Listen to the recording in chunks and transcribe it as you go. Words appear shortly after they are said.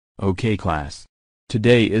Okay class.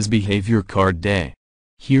 Today is behavior card day.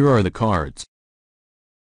 Here are the cards.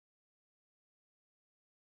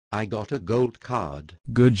 I got a gold card.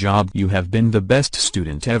 Good job, you have been the best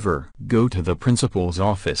student ever. Go to the principal's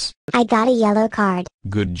office. I got a yellow card.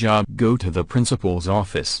 Good job, go to the principal's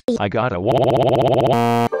office. I got a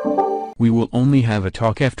We will only have a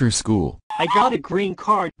talk after school. I got a green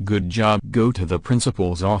card. Good job, go to the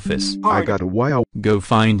principal's office. I got a wow. Go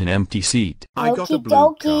find an empty seat. I got a Okie blue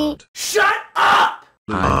dokie. card. Shut up!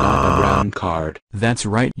 I got a brown card. That's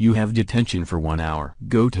right, you have detention for 1 hour.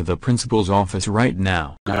 Go to the principal's office right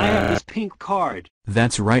now. I have this pink card.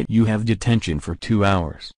 That's right, you have detention for 2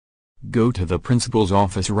 hours. Go to the principal's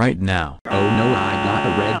office right now. Oh no, I got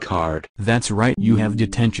a red card. That's right, you have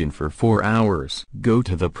detention for 4 hours. Go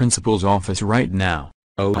to the principal's office right now.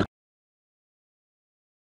 Oh,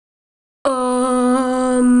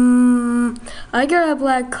 I got a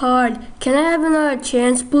black card. Can I have another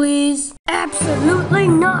chance, please? Absolutely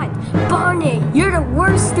not! Barney, you're the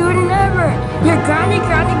worst student ever! You're grounded,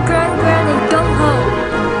 go home!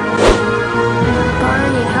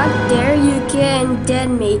 Barney, how dare you get and dead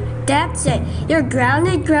me? That's it. You're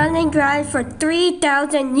grounded for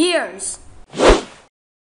 3,000 years!